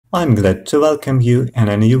I'm glad to welcome you in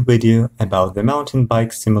a new video about the mountain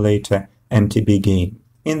bike simulator MTB Game.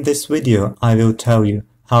 In this video I will tell you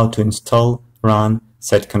how to install, run,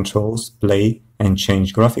 set controls, play and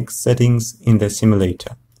change graphics settings in the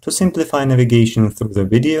simulator. To simplify navigation through the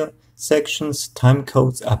video sections,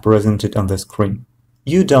 timecodes are presented on the screen.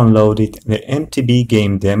 You downloaded the MTB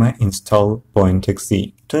Game demo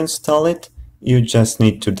install.exe. To install it, you just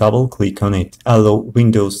need to double-click on it, allow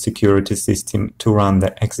Windows Security System to run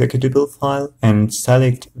the executable file, and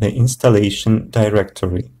select the installation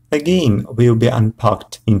directory. The game will be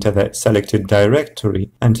unpacked into the selected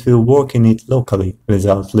directory and will work in it locally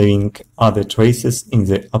without leaving other traces in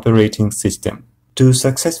the operating system. To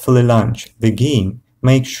successfully launch the game,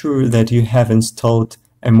 make sure that you have installed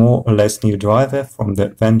a more or less new driver from the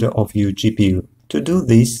vendor of your GPU. To do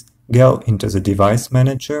this, go into the Device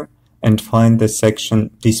Manager and find the section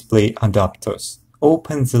Display Adapters.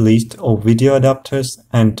 Open the list of video adapters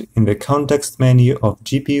and in the context menu of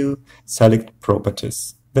GPU, select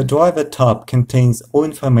Properties. The driver tab contains all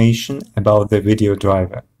information about the video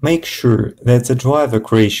driver. Make sure that the driver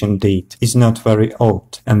creation date is not very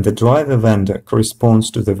old and the driver vendor corresponds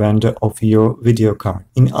to the vendor of your video card.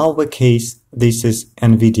 In our case, this is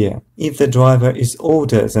NVIDIA. If the driver is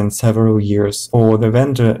older than several years or the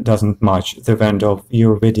vendor doesn't match the vendor of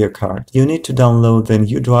your video card, you need to download the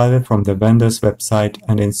new driver from the vendor's website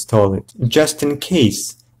and install it. Just in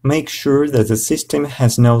case, make sure that the system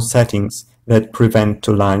has no settings that prevent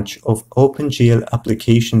the launch of OpenGL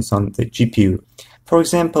applications on the GPU. For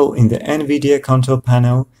example, in the NVIDIA control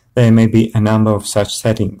panel, there may be a number of such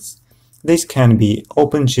settings. This can be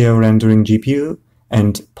OpenGL rendering GPU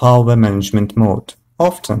and power management mode.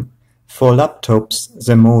 Often, for laptops,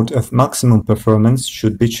 the mode of maximum performance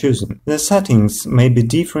should be chosen. The settings may be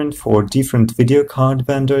different for different video card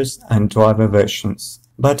vendors and driver versions.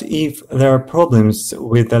 But if there are problems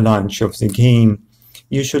with the launch of the game,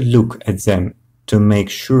 you should look at them to make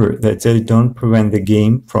sure that they don't prevent the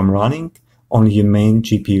game from running on your main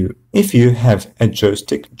GPU. If you have a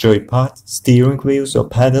joystick, joypad, steering wheels or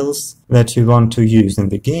pedals that you want to use in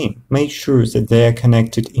the game, make sure that they are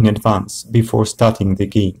connected in advance before starting the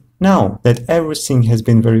game. Now that everything has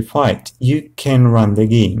been verified, you can run the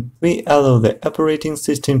game. We allow the operating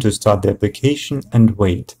system to start the application and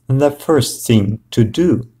wait. The first thing to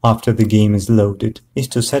do after the game is loaded is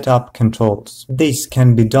to set up controls. This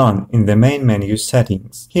can be done in the main menu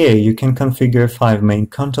settings. Here you can configure 5 main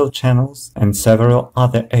control channels and several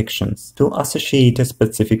other actions. To associate a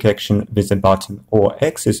specific action with a button or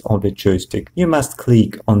axis of the joystick, you must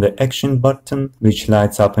click on the action button, which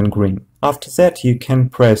lights up in green. After that, you can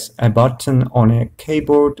press a button on a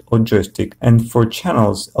keyboard or joystick, and for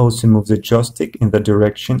channels, also move the joystick in the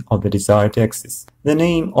direction of the desired axis. The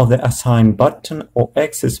name of the assigned button or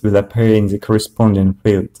axis will appear in the corresponding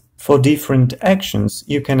field. For different actions,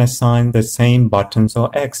 you can assign the same buttons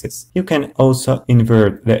or axes. You can also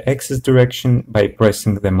invert the axis direction by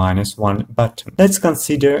pressing the -1 button. Let's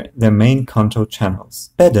consider the main control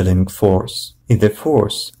channels. Pedaling force is the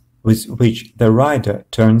force with which the rider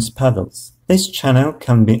turns pedals. This channel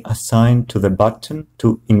can be assigned to the button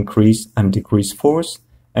to increase and decrease force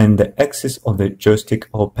and the axis of the joystick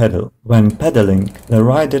or pedal. When pedaling, the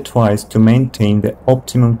rider tries to maintain the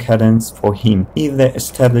optimum cadence for him. If the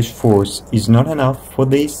established force is not enough for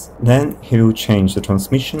this, then he will change the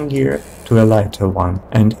transmission gear to a lighter one,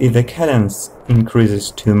 and if the cadence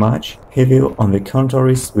increases too much, he will on the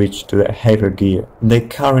contrary switch to a heavier gear. The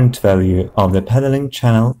current value of the pedaling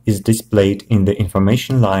channel is displayed in the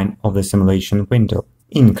information line of the simulation window.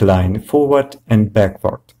 Incline forward and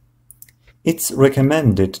backward. It's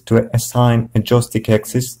recommended to assign a joystick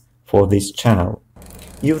axis for this channel.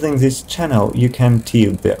 Using this channel, you can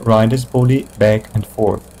tilt the rider's body back and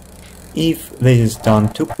forth. If this is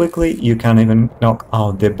done too quickly, you can even knock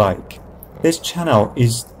out the bike. This channel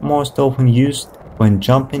is most often used when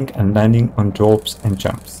jumping and landing on drops and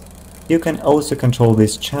jumps. You can also control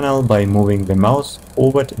this channel by moving the mouse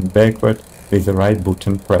forward and backward with the right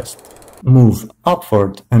button pressed. Move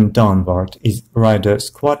upward and downward is rider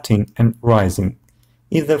squatting and rising.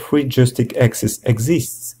 If the free joystick axis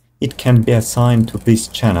exists, it can be assigned to this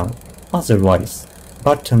channel. Otherwise,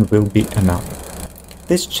 button will be enough.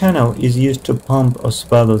 This channel is used to pump or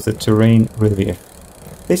swallow the terrain relief.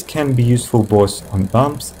 This can be useful both on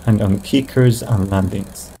bumps and on kickers and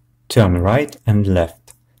landings. Turn right and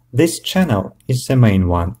left. This channel is the main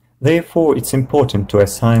one. Therefore, it's important to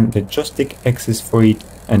assign the joystick axis for it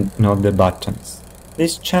and not the buttons.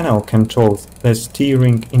 This channel controls the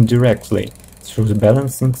steering indirectly through the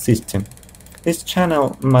balancing system. This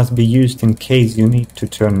channel must be used in case you need to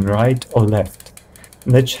turn right or left.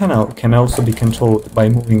 The channel can also be controlled by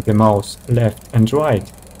moving the mouse left and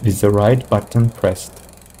right with the right button pressed.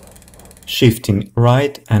 Shifting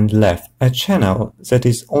right and left, a channel that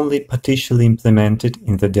is only partially implemented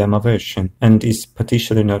in the demo version and is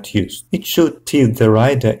partially not used. It should tilt the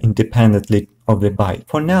rider independently of the bike.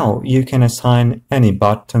 For now, you can assign any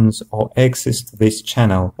buttons or axes to this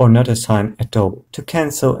channel or not assign at all. To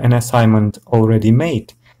cancel an assignment already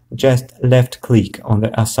made, just left-click on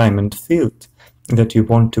the assignment field that you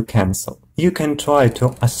want to cancel. You can try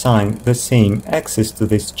to assign the same axis to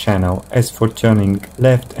this channel as for turning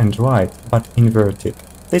left and right, but inverted.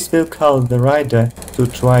 This will cause the rider to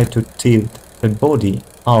try to tilt the body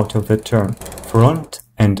out of the turn, front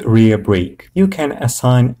and rear brake. You can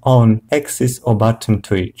assign on axis or button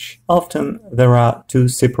to each. Often there are two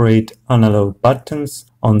separate analog buttons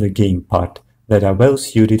on the gamepad that are well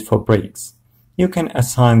suited for brakes. You can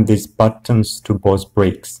assign these buttons to both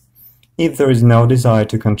brakes. If there is no desire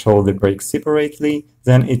to control the brakes separately,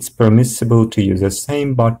 then it's permissible to use the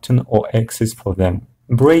same button or axis for them.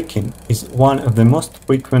 Braking is one of the most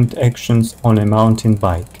frequent actions on a mountain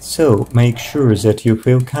bike, so make sure that you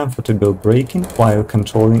feel comfortable braking while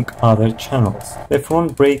controlling other channels. The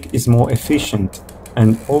front brake is more efficient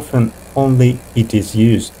and often only it is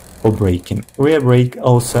used for braking. Rear brake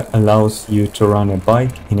also allows you to run a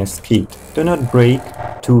bike in a skid. Do not brake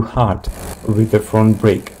too hard with the front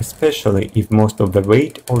brake, especially if most of the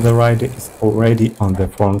weight of the rider is already on the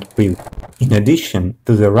front wheel. In addition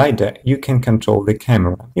to the rider, you can control the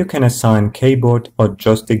camera. You can assign keyboard or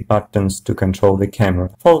joystick buttons to control the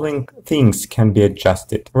camera. Following things can be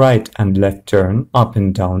adjusted: right and left turn, up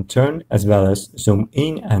and down turn, as well as zoom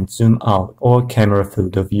in and zoom out, or camera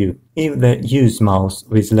field of view. If the use mouse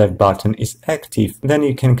with left button is active, then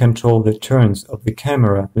you can control the turns of the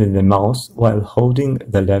camera with the mouse while holding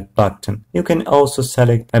the left button. You can also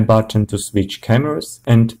select a button to switch cameras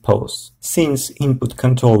and pause. Since input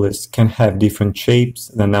controllers can have different shapes,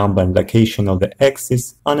 the number and location of the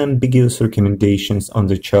axis, unambiguous recommendations on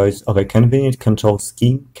the choice of a convenient control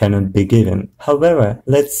scheme cannot be given. However,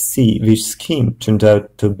 let's see which scheme turned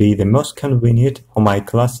out to be the most convenient for my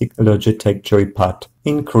classic Logitech joypad.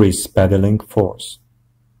 Increase pedaling force,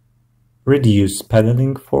 reduce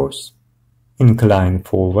pedaling force, incline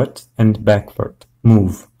forward and backward,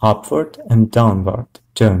 move upward and downward,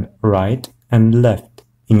 turn right and left,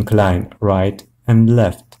 incline right and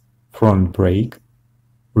left, front brake,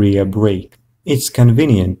 rear brake. It's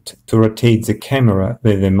convenient to rotate the camera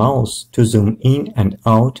with the mouse to zoom in and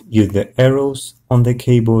out, use the arrows on the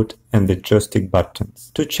keyboard and the joystick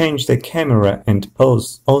buttons. To change the camera and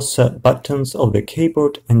pose, also buttons of the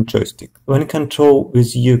keyboard and joystick. When control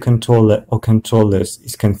with your controller or controllers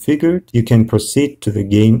is configured, you can proceed to the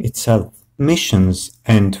game itself. Missions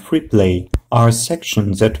and free play are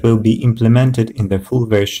sections that will be implemented in the full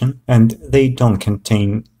version, and they don't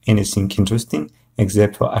contain anything interesting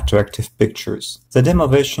except for attractive pictures. The demo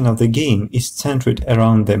version of the game is centered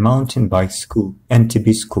around the mountain bike school,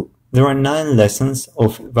 MTB school. There are 9 lessons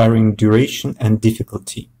of varying duration and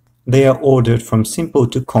difficulty. They are ordered from simple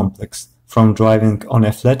to complex, from driving on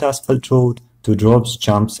a flat asphalt road to drops,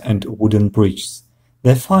 jumps and wooden bridges.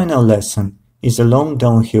 The final lesson is a long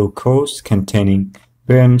downhill course containing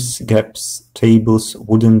berms, gaps, tables,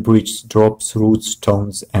 wooden bridges, drops, roots,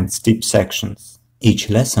 stones and steep sections.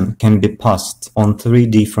 Each lesson can be passed on 3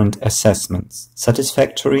 different assessments: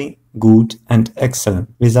 satisfactory, good and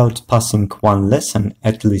excellent. Without passing one lesson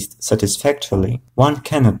at least satisfactorily, one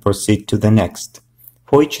cannot proceed to the next.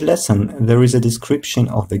 For each lesson there is a description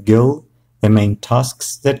of the goal, the main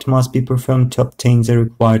tasks that must be performed to obtain the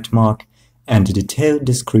required mark, and a detailed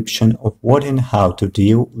description of what and how to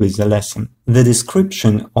deal with the lesson. The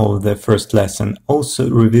description of the first lesson also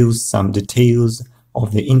reveals some details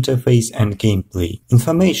of the interface and gameplay.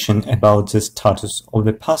 Information about the status of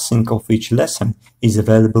the passing of each lesson is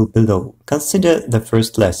available below. Consider the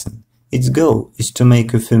first lesson. Its goal is to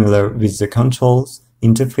make you familiar with the controls,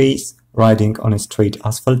 interface, riding on a straight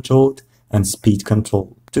asphalt road, and speed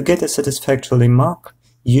control. To get a satisfactory mark,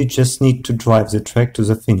 you just need to drive the track to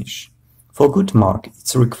the finish. For good mark,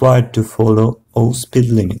 it's required to follow all speed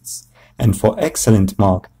limits, and for excellent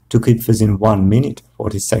mark, to keep within 1 minute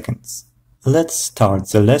 40 seconds. Let's start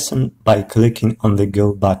the lesson by clicking on the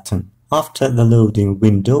Go button. After the loading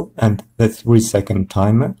window and the 3-second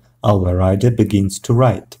timer, our rider begins to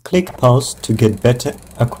ride. Click pause to get better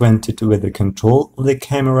acquainted with the control of the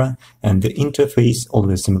camera and the interface of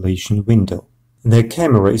the simulation window. The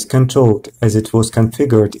camera is controlled as it was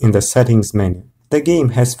configured in the settings menu. The game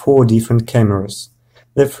has 4 different cameras.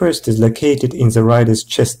 The first is located in the rider's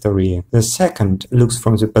chest area. The second looks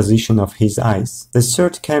from the position of his eyes. The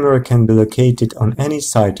third camera can be located on any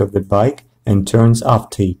side of the bike and turns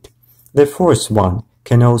after it. The fourth one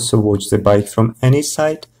can also watch the bike from any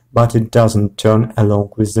side, but it doesn't turn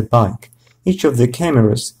along with the bike. Each of the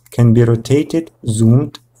cameras can be rotated,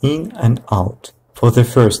 zoomed in and out. For the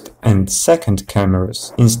first and second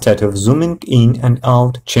cameras, instead of zooming in and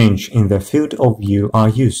out, change in the field of view are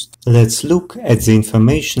used. Let's look at the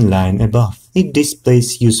information line above. It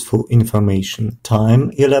displays useful information: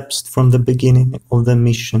 time elapsed from the beginning of the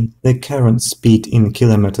mission, the current speed in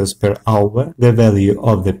kilometers per hour, the value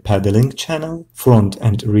of the pedaling channel, front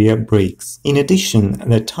and rear brakes. In addition,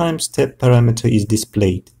 the time step parameter is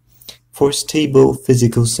displayed. For stable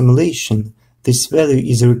physical simulation, this value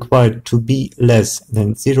is required to be less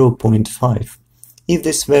than 0.5. If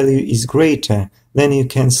this value is greater, then you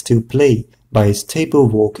can still play, but a stable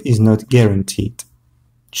walk is not guaranteed.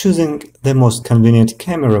 Choosing the most convenient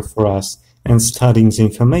camera for us and studying the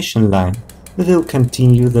information line, we will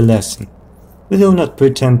continue the lesson. We will not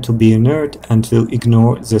pretend to be a nerd and will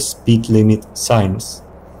ignore the speed limit signs.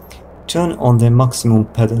 Turn on the maximum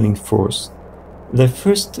pedaling force. The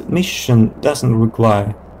first mission doesn't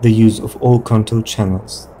require the use of all control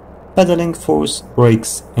channels. Pedaling force,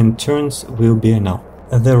 brakes and turns will be enough.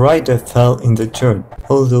 The rider fell in the turn,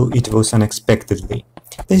 although it was unexpectedly.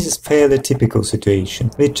 This is fairly typical situation.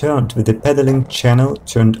 We turned with the pedaling channel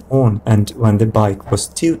turned on, and when the bike was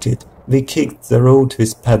tilted, we kicked the road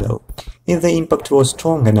with pedal. If the impact was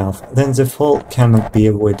strong enough, then the fall cannot be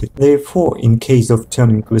avoided. Therefore, in case of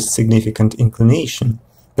turning with significant inclination,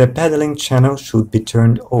 the pedaling channel should be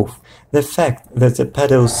turned off. The fact that the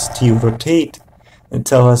pedals still rotate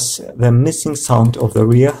tells us the missing sound of the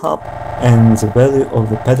rear hub and the value of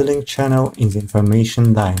the pedaling channel in the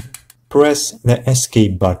information line. Press the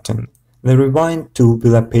escape button. The rewind tool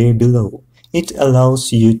will appear below. It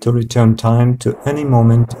allows you to return time to any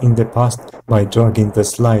moment in the past by dragging the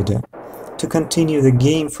slider. To continue the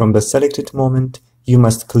game from the selected moment, you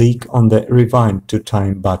must click on the Rewind to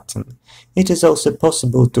Time button. It is also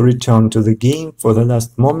possible to return to the game for the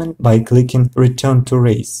last moment by clicking Return to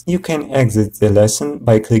Race. You can exit the lesson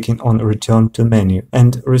by clicking on Return to Menu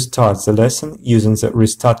and restart the lesson using the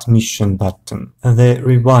Restart Mission button. The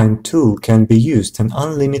Rewind tool can be used an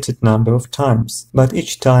unlimited number of times, but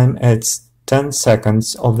each time adds 10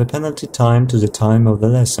 seconds of the penalty time to the time of the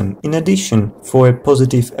lesson. In addition, for a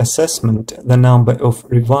positive assessment, the number of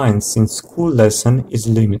rewinds in school lesson is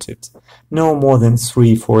limited. No more than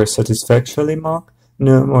 3 for a satisfactory mark,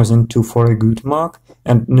 no more than 2 for a good mark,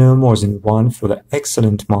 and no more than 1 for the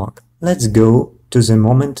excellent mark. Let's go to the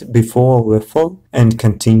moment before the fall and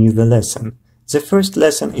continue the lesson. The first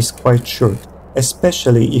lesson is quite short,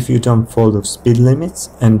 especially if you don't follow speed limits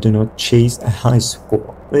and do not chase a high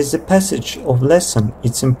score. With the passage of lesson,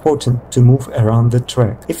 it's important to move around the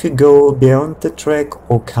track. If you go beyond the track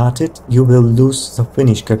or cut it, you will lose the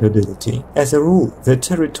finish capability. As a rule, the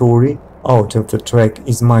territory out of the track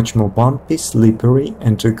is much more bumpy, slippery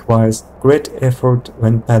and requires great effort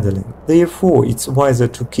when pedaling. Therefore, it's wiser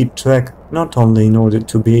to keep track not only in order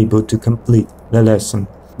to be able to complete the lesson,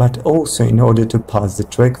 but also in order to pass the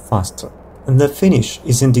track faster. The finish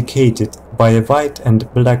is indicated by a white and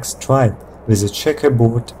black stripe with a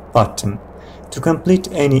checkerboard button. To complete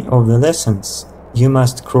any of the lessons, you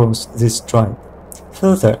must cross this stripe.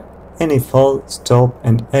 Further, any fall, stop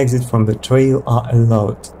and exit from the trail are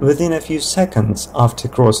allowed. Within a few seconds after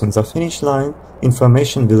crossing the finish line,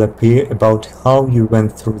 information will appear about how you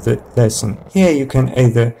went through the lesson. Here you can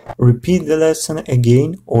either repeat the lesson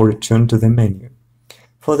again or return to the menu.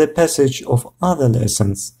 For the passage of other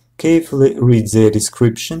lessons, carefully read their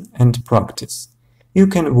description and practice. You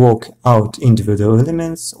can work out individual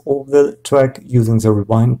elements of the track using the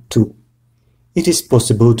Rewind tool. It is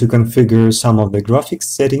possible to configure some of the graphics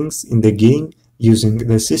settings in the game using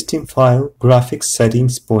the system file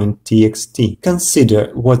graphics_settings.txt.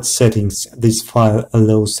 Consider what settings this file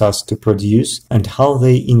allows us to produce and how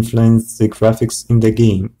they influence the graphics in the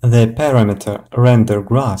game. The parameter render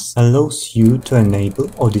grass allows you to enable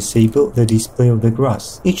or disable the display of the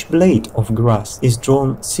grass. Each blade of grass is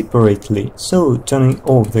drawn separately, so turning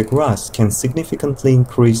off the grass can significantly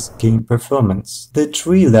increase game performance. The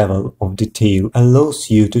tree level of detail allows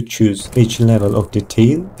you to choose which level of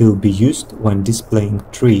detail will be used when displaying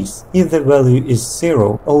trees. If the value is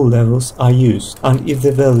 0, all levels are used, and if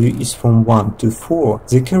the value is from 1 to 4,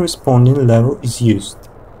 the corresponding level is used.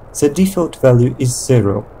 The default value is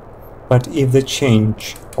 0, but if the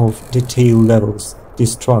change of detail levels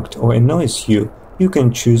distract or annoys you, You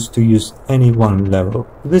can choose to use any one level.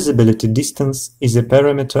 Visibility distance is a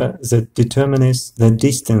parameter that determines the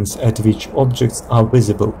distance at which objects are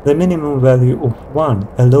visible. The minimum value of 1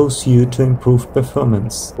 allows you to improve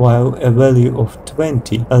performance, while a value of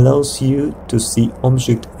 20 allows you to see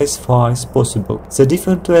object as far as possible. The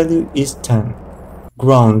default value is 10.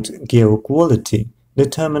 Ground gear quality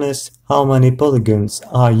determines how many polygons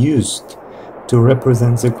are used to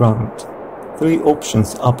represent the ground. 3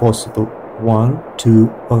 options are possible: 1,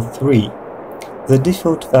 2, or 3. The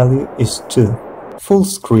default value is 2. Full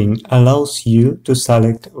screen allows you to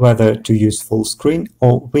select whether to use full screen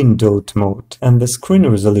or windowed mode, and the screen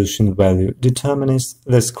resolution value determines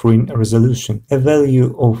the screen resolution. A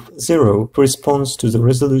value of 0 corresponds to the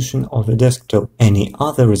resolution of the desktop. Any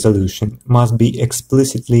other resolution must be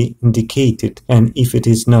explicitly indicated, and if it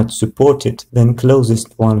is not supported, then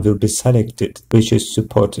closest one will be selected, which is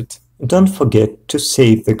supported. Don't forget to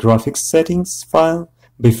save the graphics settings file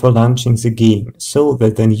before launching the game, so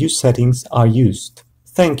that the new settings are used.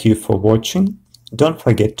 Thank you for watching. Don't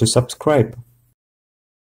forget to subscribe.